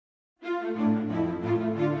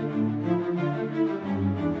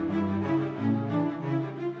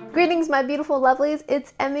Greetings, my beautiful lovelies.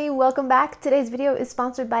 It's Emmy. Welcome back. Today's video is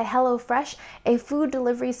sponsored by HelloFresh, a food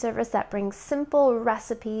delivery service that brings simple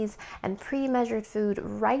recipes and pre-measured food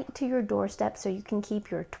right to your doorstep so you can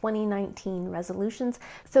keep your 2019 resolutions.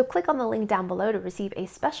 So click on the link down below to receive a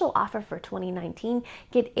special offer for 2019.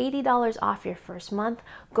 Get $80 off your first month.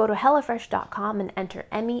 Go to HelloFresh.com and enter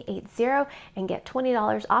Emmy80 and get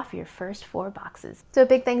 $20 off your first 4 boxes. So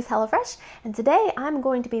big thanks HelloFresh. And today I'm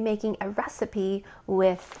going to be making a recipe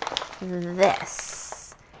with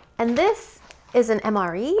this. And this is an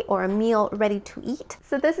MRE, or a meal ready to eat.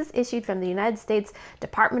 So this is issued from the United States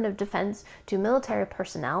Department of Defense to military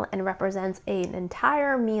personnel and represents an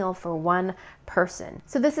entire meal for one person.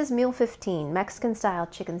 So this is meal 15, Mexican style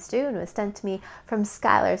chicken stew, and it was sent to me from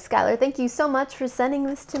Skylar. Skylar, thank you so much for sending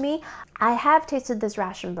this to me. I have tasted this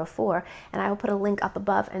ration before, and I will put a link up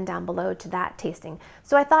above and down below to that tasting.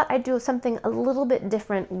 So I thought I'd do something a little bit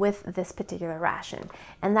different with this particular ration,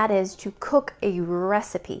 and that is to cook a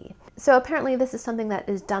recipe. So apparently this is something that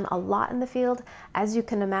is done a lot in the field. As you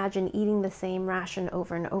can imagine, eating the same ration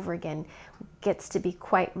over and over again gets to be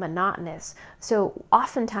quite monotonous. So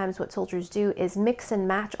oftentimes what soldiers do is mix and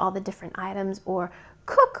match all the different items, or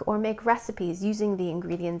cook or make recipes using the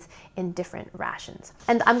ingredients in different rations.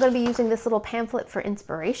 And I'm going to be using this little pamphlet for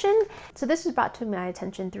inspiration. So this was brought to my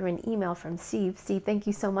attention through an email from Steve. Steve, thank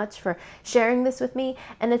you so much for sharing this with me.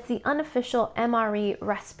 And it's the Unofficial MRE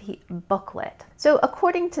Recipe Booklet. So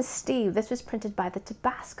according to Steve, this was printed by the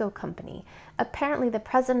Tabasco Company. Apparently the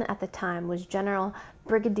president at the time was General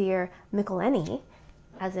Brigadier Michelini,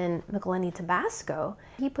 as in Michelini, Tabasco.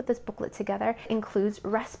 He put this booklet together. It includes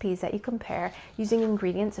recipes that you compare using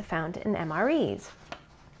ingredients found in MREs.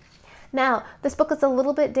 Now, this book is a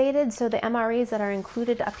little bit dated, so the MREs that are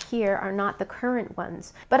included up here are not the current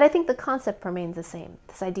ones, but I think the concept remains the same.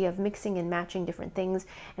 This idea of mixing and matching different things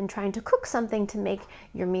and trying to cook something to make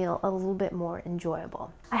your meal a little bit more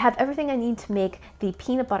enjoyable. I have everything I need to make the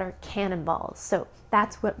peanut butter cannonballs, so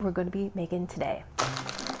that's what we're going to be making today.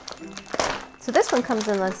 So this one comes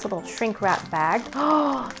in this little shrink wrap bag.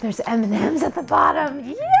 Oh, there's M&Ms at the bottom.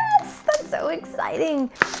 Yes, that's so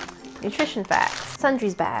exciting. Nutrition facts,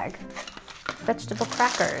 sundries bag, vegetable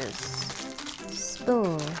crackers,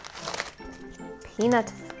 spoon,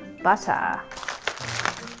 peanut butter,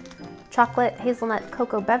 chocolate hazelnut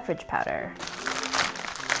cocoa beverage powder,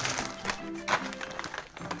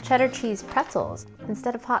 cheddar cheese pretzels.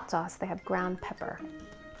 Instead of hot sauce, they have ground pepper.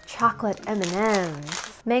 Chocolate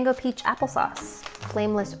M&Ms, mango peach applesauce,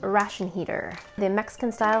 flameless ration heater, the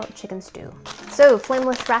Mexican style chicken stew. So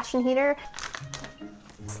flameless ration heater,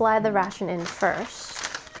 slide the ration in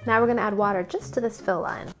first. Now we're gonna add water just to this fill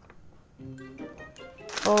line.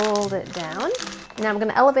 Fold it down. Now I'm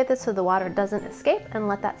gonna elevate this so the water doesn't escape and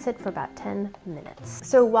let that sit for about 10 minutes.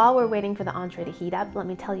 So while we're waiting for the entree to heat up, let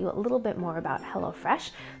me tell you a little bit more about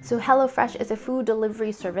HelloFresh. So HelloFresh is a food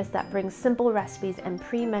delivery service that brings simple recipes and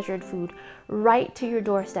pre-measured food right to your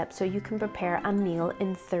doorstep so you can prepare a meal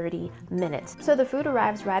in 30 minutes. So the food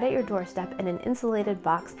arrives right at your doorstep in an insulated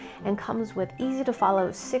box and comes with easy to follow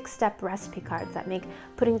 6-step recipe cards that make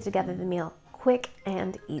putting together the meal quick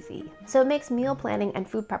and easy. So it makes meal planning and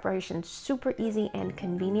food preparation super easy and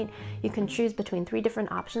convenient. You can choose between 3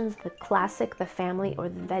 different options: the classic, the family, or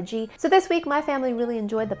the veggie. So this week my family really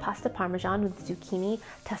enjoyed the pasta parmesan with zucchini,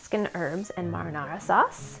 Tuscan herbs, and marinara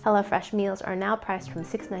sauce. HelloFresh meals are now priced from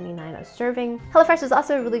 $6.99 a serving. HelloFresh is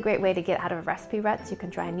also a really great way to get out of recipe ruts. You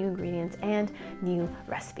can try new ingredients and new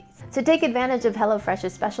recipes. So take advantage of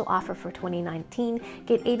HelloFresh's special offer for 2019.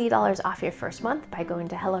 Get $80 off your first month by going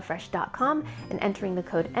to HelloFresh.com and entering the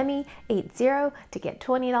code Emmy80 to get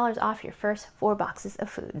 $20 off your first 4 boxes of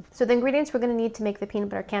food. So the ingredients we're going to need to make the peanut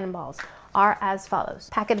butter cannonballs are as follows: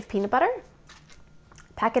 packet of peanut butter,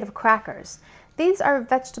 packet of crackers. These are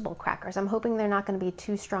vegetable crackers. I'm hoping they're not going to be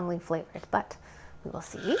too strongly flavored, but we will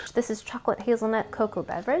see. This is chocolate hazelnut cocoa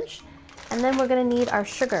beverage, and then we're going to need our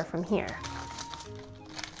sugar from here.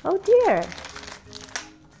 Oh dear.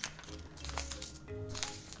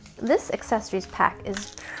 This accessories pack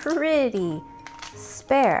is pretty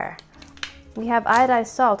spare. We have iodized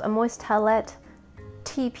salt, a moist towelette,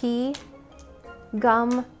 TP,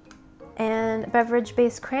 gum, and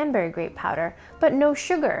beverage-based cranberry grape powder, but no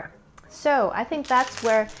sugar. So I think that's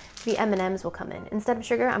where the M&Ms will come in. Instead of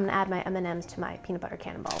sugar, I'm gonna add my M&Ms to my peanut butter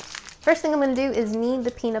cannonballs. First thing I'm gonna do is knead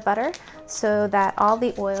the peanut butter so that all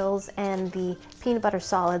the oils and the peanut butter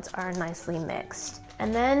solids are nicely mixed.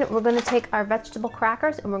 And then we're gonna take our vegetable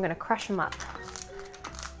crackers and we're gonna crush them up.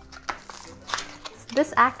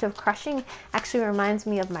 This act of crushing actually reminds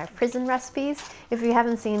me of my prison recipes. If you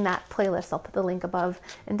haven't seen that playlist, I'll put the link above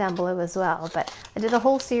and down below as well. But I did a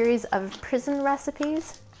whole series of prison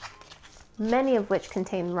recipes. many of which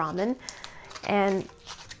contain ramen, and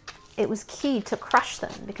it was key to crush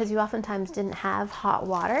them because you oftentimes didn't have hot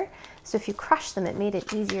water. So if you crushed them, it made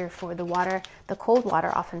it easier for the water, the cold water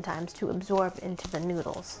oftentimes, to absorb into the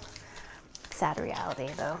noodles. Sad reality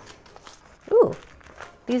though. Ooh,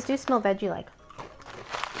 these do smell veggie-like.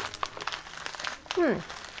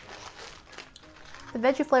 The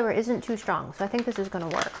veggie flavor isn't too strong, so I think this is gonna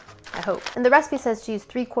work, I hope. And the recipe says to use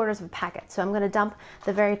 3/4 of a packet, so I'm gonna dump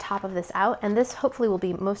the very top of this out, and this hopefully will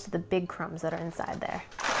be most of the big crumbs that are inside there.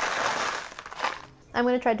 I'm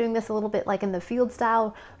gonna try doing this a little bit like in the field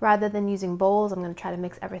style. Rather than using bowls, I'm gonna try to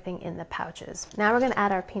mix everything in the pouches. Now we're gonna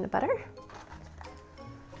add our peanut butter.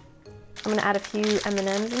 I'm gonna add a few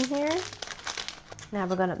M&Ms in here. Now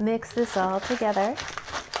we're gonna mix this all together.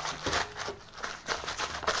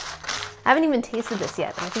 I haven't even tasted this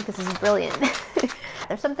yet, and I think this is brilliant.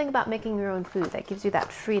 There's something about making your own food that gives you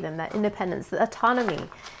that freedom, that independence, the autonomy,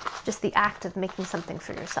 just the act of making something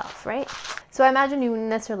for yourself, right? So I imagine you wouldn't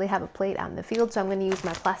necessarily have a plate out in the field, so I'm gonna use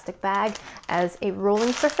my plastic bag as a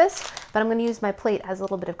rolling surface, but I'm gonna use my plate as a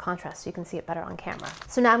little bit of contrast so you can see it better on camera.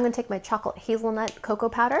 So now I'm gonna take my chocolate hazelnut cocoa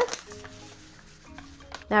powder.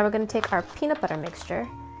 Now we're gonna take our peanut butter mixture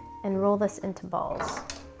and roll this into balls.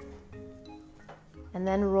 And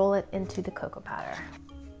then roll it into the cocoa powder.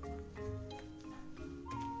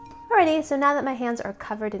 Alrighty, so now that my hands are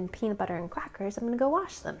covered in peanut butter and crackers, I'm gonna go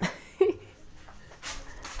wash them.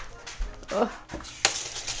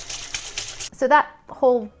 So that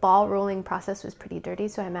whole ball rolling process was pretty dirty,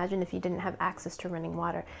 so I imagine if you didn't have access to running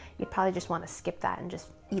water, you'd probably just want to skip that and just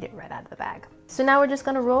eat it right out of the bag. So now we're just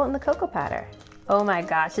gonna roll it in the cocoa powder. Oh my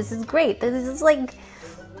gosh, this is great. This is like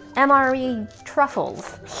MRE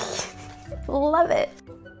truffles. Love it.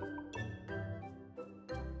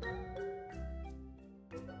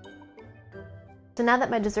 So now that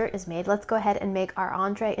my dessert is made, let's go ahead and make our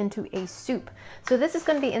entree into a soup. So this is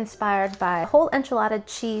going to be inspired by whole enchilada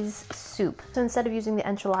cheese soup. So instead of using the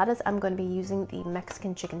enchiladas, I'm going to be using the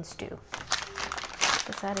Mexican chicken stew. Get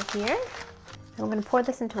this out of here. And we're going to pour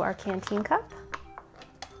this into our canteen cup.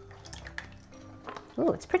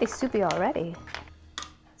 Ooh, it's pretty soupy already.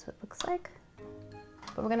 That's what it looks like.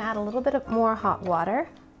 But we're going to add a little bit of more hot water.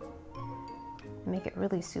 Make it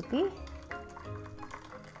really soupy.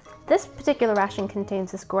 This particular ration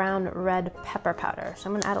contains this ground red pepper powder, so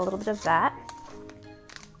I'm going to add a little bit of that.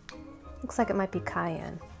 Looks like it might be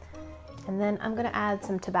cayenne. And then I'm going to add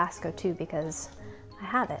some Tabasco too because I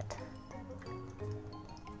have it.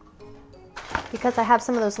 Because I have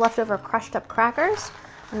some of those leftover crushed up crackers,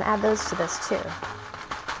 I'm going to add those to this too.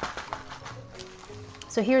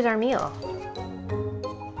 So here's our meal.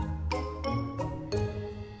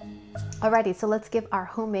 Alrighty, so let's give our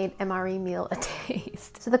homemade MRE meal a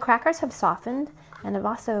taste. So the crackers have softened and have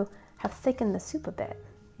also thickened the soup a bit.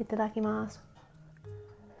 Itadakimasu.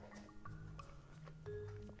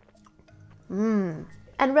 And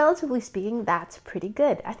relatively speaking, that's pretty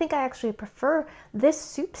good. I think I actually prefer this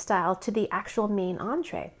soup style to the actual main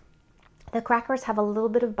entree. The crackers have a little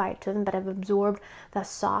bit of bite to them, but I've absorbed the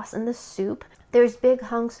sauce and the soup. There's big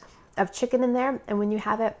hunks of chicken in there, and when you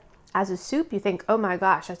have it as a soup, you think, oh my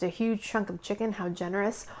gosh, that's a huge chunk of chicken, how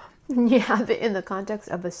generous. You have it in the context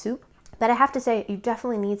of a soup. But I have to say, you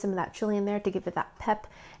definitely need some of that chili in there to give it that pep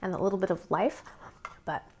and a little bit of life.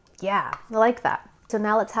 But yeah, I like that. So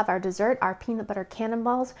now let's have our dessert, our peanut butter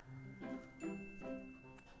cannonballs.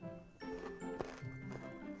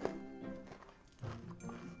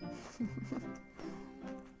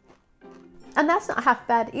 And that's not half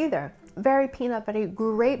bad either. Very peanut buttery,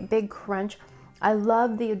 great big crunch. I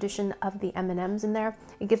love the addition of the M&Ms in there.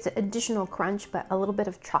 It gives it additional crunch, but a little bit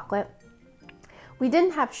of chocolate. We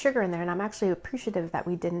didn't have sugar in there, and I'm actually appreciative that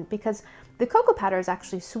we didn't because the cocoa powder is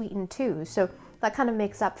actually sweetened too. So that kind of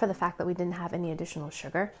makes up for the fact that we didn't have any additional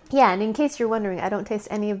sugar. Yeah, and in case you're wondering, I don't taste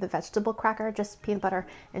any of the vegetable cracker, just peanut butter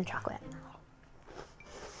and chocolate.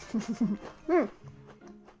 And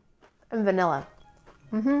vanilla.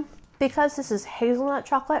 Because this is hazelnut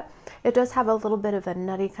chocolate, it does have a little bit of a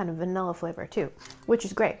nutty kind of vanilla flavor too, which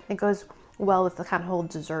is great. It goes well with the kind of whole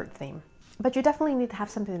dessert theme. But you definitely need to have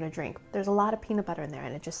something to drink. There's a lot of peanut butter in there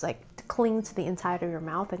and it just like clings to the inside of your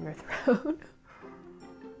mouth and your throat.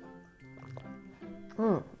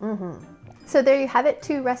 So there you have it,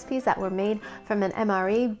 2 recipes that were made from an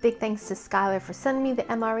MRE. Big thanks to Skylar for sending me the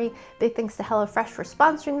MRE. Big thanks to HelloFresh for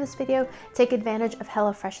sponsoring this video. Take advantage of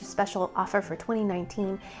HelloFresh's special offer for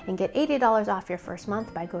 2019 and get $80 off your first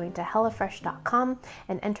month by going to hellofresh.com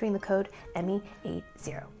and entering the code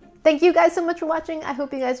EMMY80. Thank you guys so much for watching. I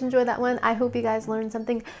hope you guys enjoyed that one. I hope you guys learned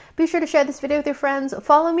something. Be sure to share this video with your friends.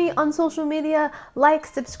 Follow me on social media, like,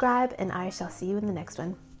 subscribe, and I shall see you in the next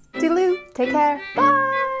one. Toodaloo, take care,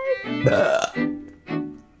 bye!